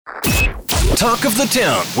Talk of the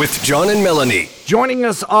Town with John and Melanie. Joining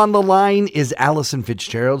us on the line is Alison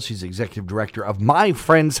Fitzgerald. She's Executive Director of My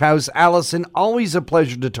Friend's House. Alison, always a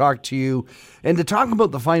pleasure to talk to you and to talk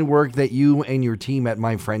about the fine work that you and your team at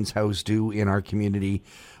My Friend's House do in our community.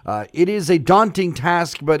 It is a daunting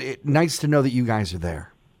task, but nice to know that you guys are there.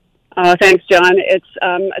 Thanks, John.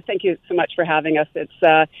 Thank you so much for having us.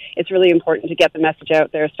 It's really important to get the message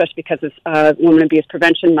out there, especially because it's Women Abuse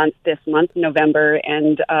Prevention Month this month, November,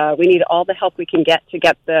 and we need all the help we can get to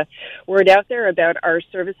get the word out there about our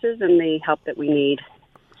services and the help that we need.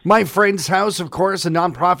 My Friend's House, of course, a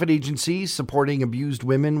nonprofit agency supporting abused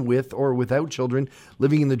women with or without children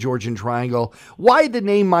living in the Georgian Triangle. Why the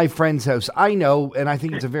name My Friend's House? I know, and I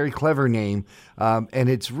think it's a very clever name, and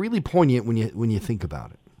it's really poignant when you think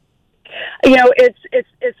about it. You know,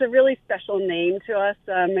 it's a really special name to us.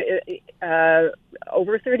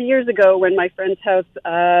 Over 30 years ago, when My Friend's House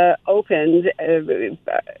opened,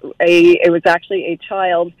 it was actually a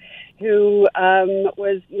child who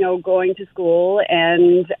was, going to school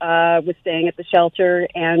and was staying at the shelter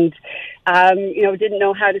and, didn't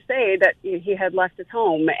know how to say that he had left his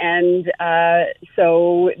home. And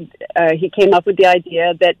so he came up with the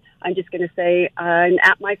idea that I'm just going to say I'm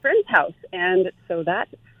at my friend's house. And so that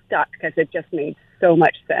stuck because it just made so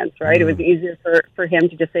much sense, right? It was easier for him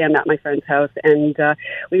to just say I'm at my friend's house. And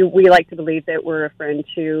we like to believe that we're a friend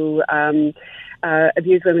to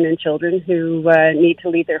abused women and children who need to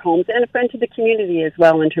leave their homes, and a friend to the community as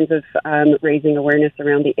well in terms of raising awareness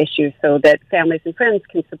around the issue so that families and friends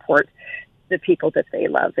can support the people that they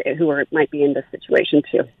love who might be in this situation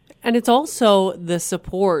too. And it's also the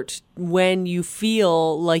support when you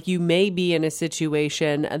feel like you may be in a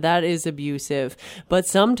situation that is abusive, but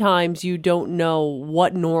sometimes you don't know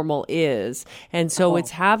what normal is. And so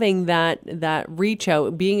it's having that reach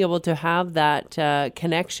out, being able to have that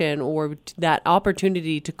connection or that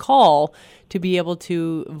opportunity to call to be able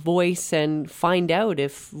to voice and find out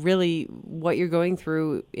if really what you're going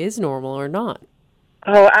through is normal or not.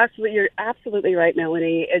 Oh, absolutely! You're absolutely right,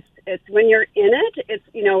 Melanie. It's when you're in it.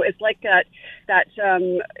 It's like that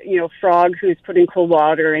frog who's put in cold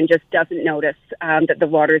water and just doesn't notice that the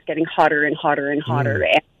water is getting hotter and hotter and hotter.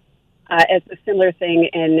 It's a similar thing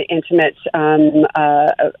in intimate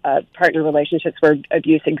partner relationships where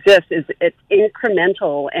abuse exists. It's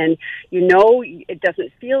incremental, and it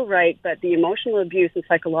doesn't feel right, but the emotional abuse and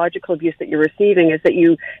psychological abuse that you're receiving is that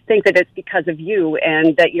you think that it's because of you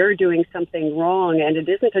and that you're doing something wrong, and it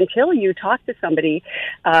isn't until you talk to somebody,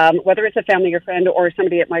 whether it's a family or friend or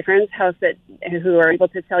somebody at my friend's house who are able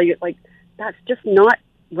to tell you, like, that's just not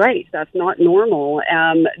right, that's not normal,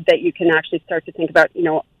 that you can actually start to think about,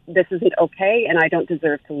 this isn't okay, and I don't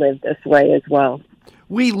deserve to live this way as well.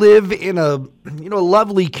 We live in a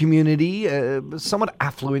lovely community, a somewhat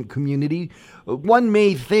affluent community. One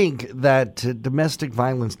may think that domestic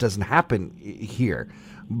violence doesn't happen here,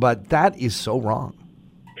 but that is so wrong.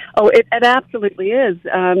 Oh, it absolutely is.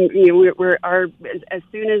 As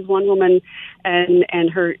soon as one woman and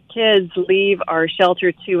her kids leave our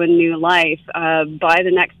shelter to a new life, by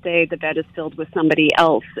the next day the bed is filled with somebody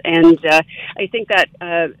else. And I think that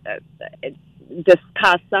this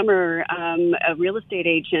past summer, a real estate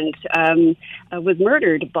agent was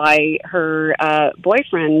murdered by her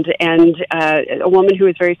boyfriend, and a woman who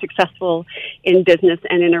is very successful in business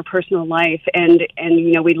and in her personal life. And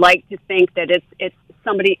we like to think that it's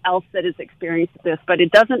somebody else that has experienced this, but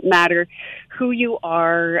it doesn't matter who you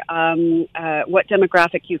are, what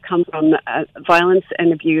demographic you come from. Violence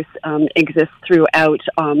and abuse exists throughout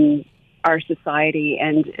our society,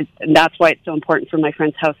 and that's why it's so important for My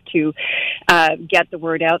Friend's House to get the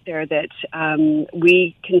word out there that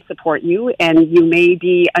we can support you, and you may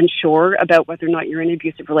be unsure about whether or not you're in an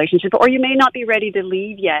abusive relationship, or you may not be ready to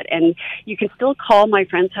leave yet, and you can still call My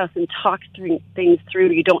Friend's House and talk things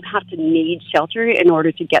through. You don't have to need shelter in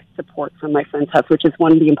order to get support from My Friend's House, which is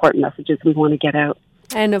one of the important messages we want to get out.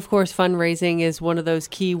 And of course, fundraising is one of those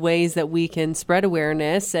key ways that we can spread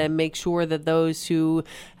awareness and make sure that those who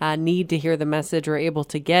need to hear the message are able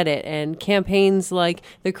to get it. And campaigns like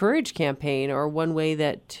the Courage campaign are one way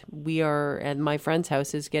that we are, at My Friend's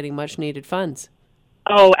House, is getting much needed funds.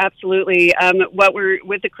 Oh, absolutely. What we're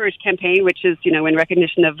with the Courage campaign, which is, in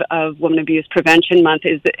recognition of Women Abuse Prevention Month,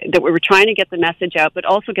 is that we were trying to get the message out, but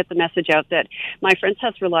also get the message out that My Friend's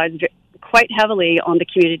House relies quite heavily on the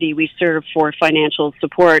community we serve for financial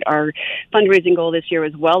support. Our fundraising goal this year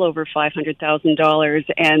was well over $500,000,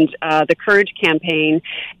 and the Courage campaign,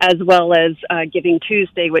 as well as Giving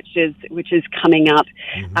Tuesday, which is coming up,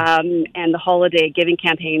 and the Holiday Giving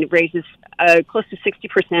campaign raises close to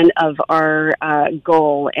 60% of our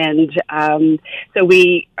goal. And so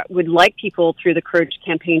we would like people through the Courage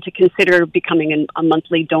campaign to consider becoming a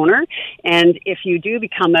monthly donor. And if you do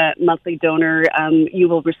become a monthly donor, you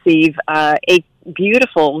will receive a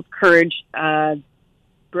beautiful Courage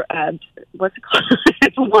what's it called?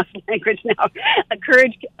 It's a lost language now. A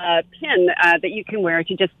Courage pin that you can wear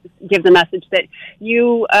to just give the message that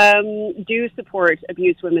you do support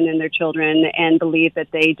abused women and their children and believe that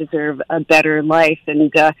they deserve a better life. And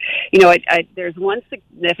there's one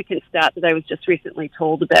significant stat that I was just recently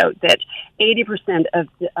told about, that 80%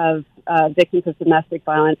 of victims of domestic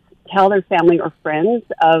violence tell their family or friends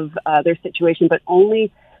of their situation, but only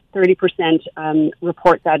 30%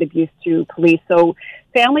 report that abuse to police. So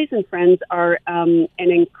families and friends are an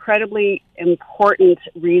incredibly important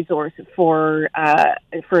resource for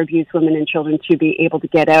abused women and children to be able to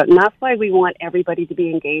get out. And that's why we want everybody to be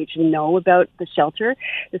engaged and know about the shelter,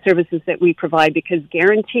 the services that we provide, because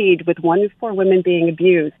guaranteed, with 1 in 4 women being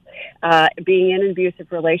abused, being in an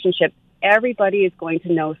abusive relationship, everybody is going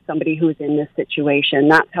to know somebody who's in this situation.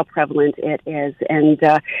 That's how prevalent it is.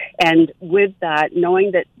 And with that,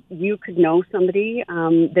 knowing that you could know somebody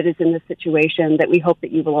that is in this situation, that we hope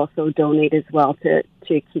that you will also donate as well to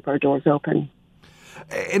keep our doors open.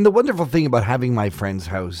 And the wonderful thing about having My Friend's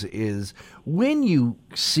House is when you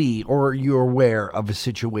see or you're aware of a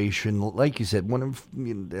situation, like you said,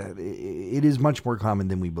 it is much more common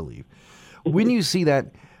than we believe. Mm-hmm. When you see that,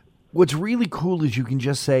 what's really cool is you can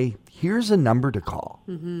just say, here's a number to call.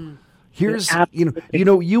 Mm-hmm. Here's,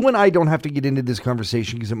 you and I don't have to get into this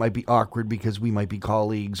conversation because it might be awkward because we might be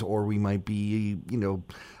colleagues or we might be,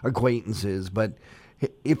 acquaintances. But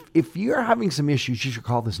if you're having some issues, you should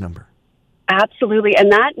call this number. Absolutely.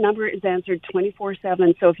 And that number is answered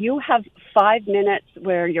 24/7. So if you have 5 minutes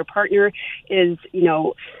where your partner is,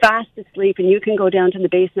 fast asleep and you can go down to the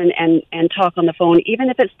basement and talk on the phone, even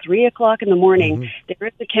if it's 3:00 in the morning, mm-hmm. there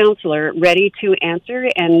is a counselor ready to answer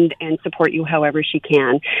and support you however she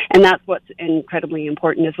can. And that's what's incredibly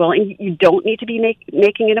important as well. And you don't need to be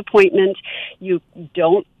making an appointment.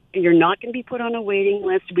 You're not going to be put on a waiting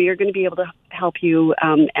list. We are going to be able to help you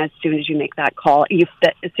as soon as you make that call, as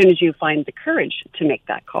soon as you find the courage to make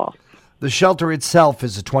that call. The shelter itself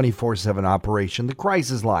is a 24/7 operation. The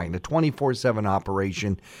crisis line, a 24/7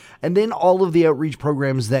 operation. And then all of the outreach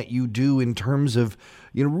programs that you do in terms of,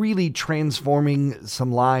 really transforming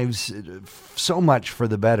some lives so much for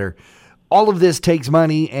the better. All of this takes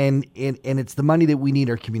money, and it's the money that we need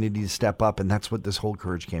our community to step up, and that's what this whole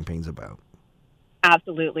Courage campaign is about.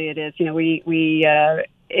 Absolutely, it is.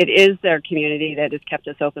 It is our community that has kept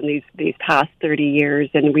us open these past 30 years,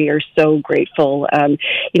 and we are so grateful.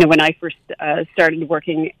 When I first started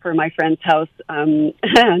working for My Friend's House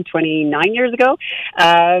 29 years ago,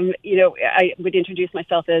 I would introduce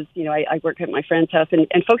myself as, I work at My Friend's House, and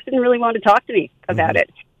folks didn't really want to talk to me about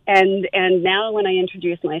it. And now when I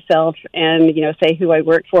introduce myself and, say who I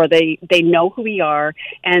work for, they know who we are,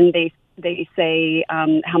 and they say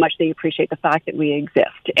how much they appreciate the fact that we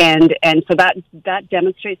exist. And so that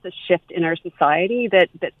demonstrates a shift in our society, that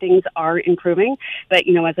things are improving. But,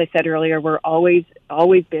 as I said earlier, we're always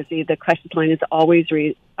busy. The crisis line is always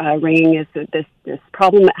ringing. Is this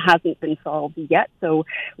problem that hasn't been solved yet. So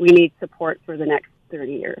we need support for the next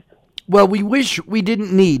 30 years. Well, we wish we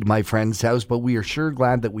didn't need My Friend's House, but we are sure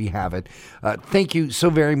glad that we have it. Thank you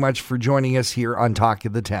so very much for joining us here on Talk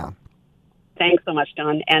of the Town. Thanks so much,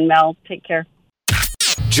 John. And Mel, take care.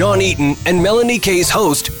 John Eaton and Melanie Kay's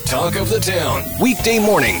host, Talk of the Town, weekday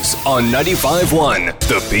mornings on 95.1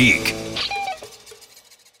 The Peak.